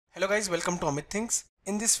Hello guys, welcome to Amit Things.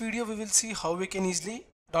 In this video we will see how we can easily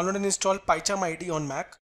download and install PyCharm IDE on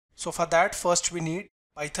Mac. So for that first we need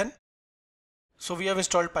Python. So we have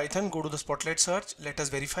installed Python. Go to the Spotlight search. Let us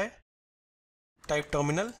verify. Type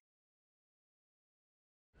terminal.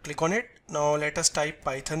 Click on it. Now let us type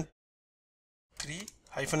Python 3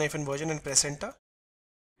 -- version and press enter.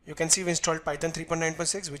 You can see we installed Python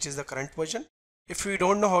 3.9.6 which is the current version. If you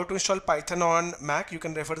don't know how to install Python on Mac, you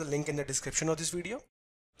can refer the link in the description of this video.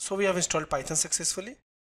 So we have installed Python successfully.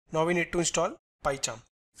 Now we need to install PyCharm.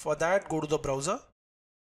 For that, go to the browser.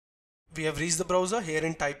 We have reached the browser. Here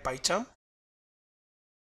and type PyCharm.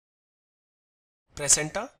 Press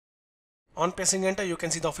enter. On pressing enter, you can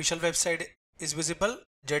see the official website is visible,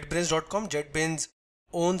 jetbrains.com. JetBrains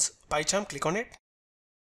owns PyCharm. Click on it.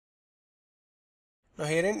 Now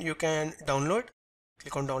herein you can download.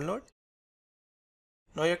 Click on download.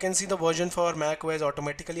 Now you can see the version for Mac OS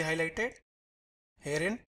automatically highlighted.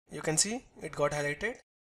 Herein you can see it got highlighted.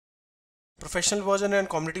 Professional version and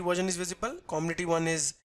community version is visible. Community one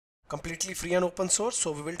is completely free and open source,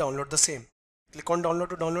 so we will download the same. Click on download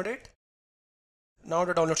to download it. Now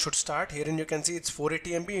the download should start. Herein you can see it's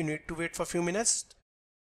 480 MB. You need to wait for a few minutes.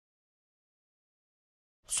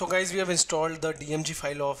 So guys, we have installed the DMG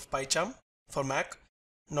file of PyCharm for Mac.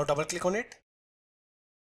 Now double click on it.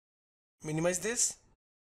 Minimize this.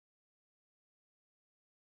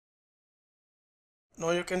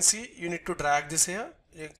 Now you can see you need to drag this here.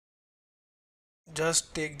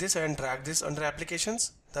 Just take this and drag this under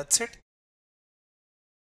applications. That's it.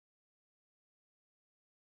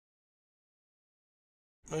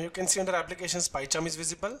 Now you can see under applications PyCharm is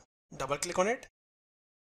visible. Double click on it.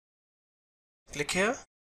 Click here.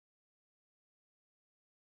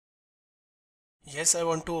 Yes, I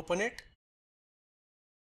want to open it.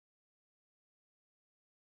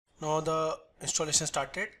 Now the installation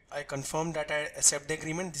started. I confirm that I accept the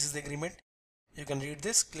agreement. This is the agreement. You can read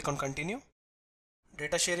this. Click on continue.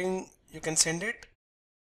 Data sharing, you can send it.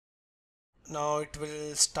 Now it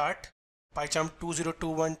will start. PyCharm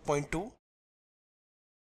 2021.2.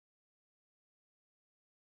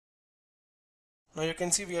 Now you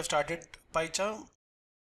can see we have started PyCharm.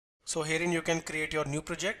 So herein you can create your new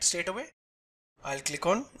project straight away. I'll click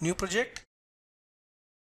on new project.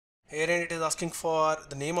 Herein it is asking for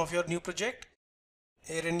the name of your new project.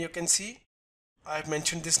 Herein you can see I've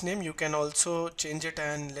mentioned this name. You can also change it,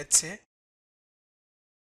 and let's say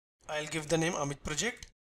I'll give the name Amit project.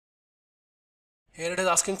 Here it is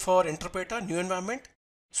asking for interpreter, new environment.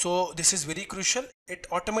 So this is very crucial. It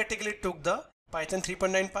automatically took the Python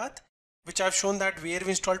 3.9 path, which I've shown that where we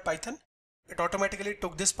installed Python. It automatically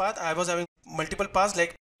took this path. I was having multiple paths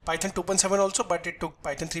like Python 2.7 also, but it took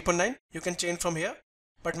Python 3.9. You can change from here,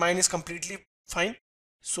 but mine is completely fine.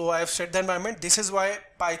 So I have set the environment. This is why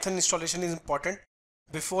Python installation is important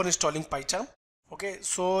before installing PyCharm. Okay,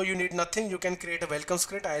 so you need nothing. You can create a welcome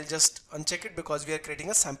script. I'll just uncheck it because we are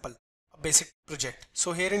creating a sample, a basic project.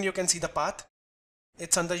 So herein you can see the path.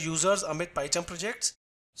 It's under users Amit PyCharm projects.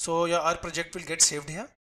 So our project will get saved here.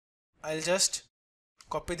 I'll just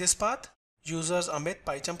copy this path, users Amit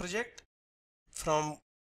PyCharm project. From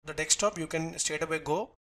the desktop you can straight away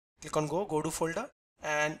go, click on go to folder,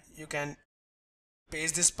 and you can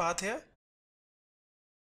paste this path here.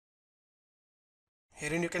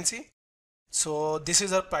 Herein you can see. So this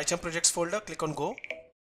is our PyCharm projects folder. Click on go,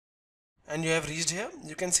 and you have reached here.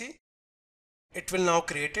 You can see it will now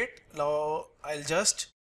create it. Now I'll just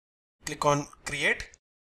click on create,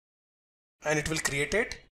 and it will create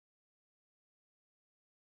it.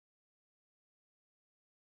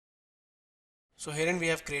 So herein we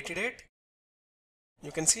have created it.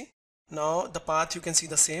 You can see now the path, you can see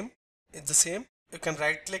the same. It's the same. You can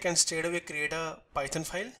right click and straight away create a Python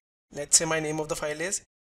file. Let's say my name of the file is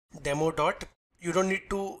demo. You don't need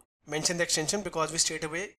to mention the extension because we straight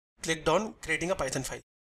away clicked on creating a Python file.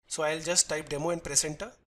 So I'll just type demo and press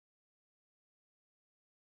enter.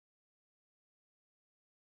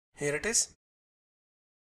 Here it is.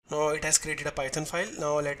 Now it has created a Python file.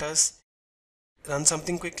 Now let us run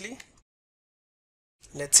something quickly.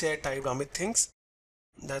 Let's say I typed Amit things.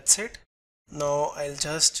 That's it. Now I'll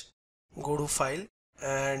just go to file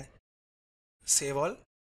and save all.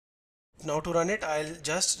 Now to run it, I'll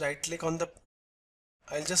just right click on the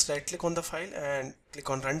file and click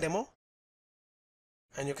on run demo,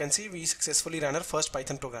 and you can see we successfully ran our first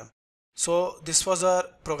Python program. So this was our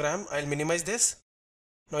program. I'll minimize this.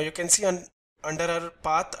 Now you can see under our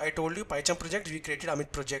path, I told you PyCharm project, we created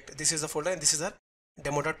Amit project. This is the folder and this is our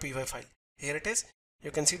demo.py file. Here it is.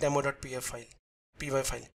 You can see demo.py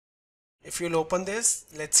file. If you'll open this,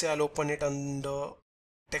 let's say I'll open it on the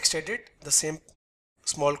text edit, the same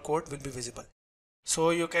small code will be visible.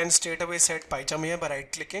 So you can straight away set PyCharm here by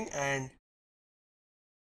right clicking and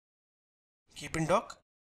keep in dock.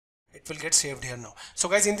 It will get saved here now. So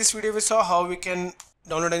guys, in this video we saw how we can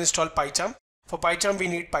download and install PyCharm. For PyCharm we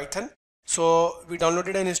need Python. So we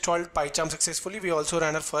downloaded and installed PyCharm successfully. We also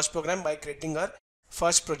ran our first program by creating our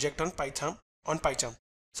first project on PyCharm.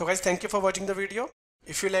 So guys, thank you for watching the video.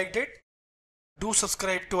 If you liked it, do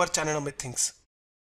subscribe to our channel Amit Thinks.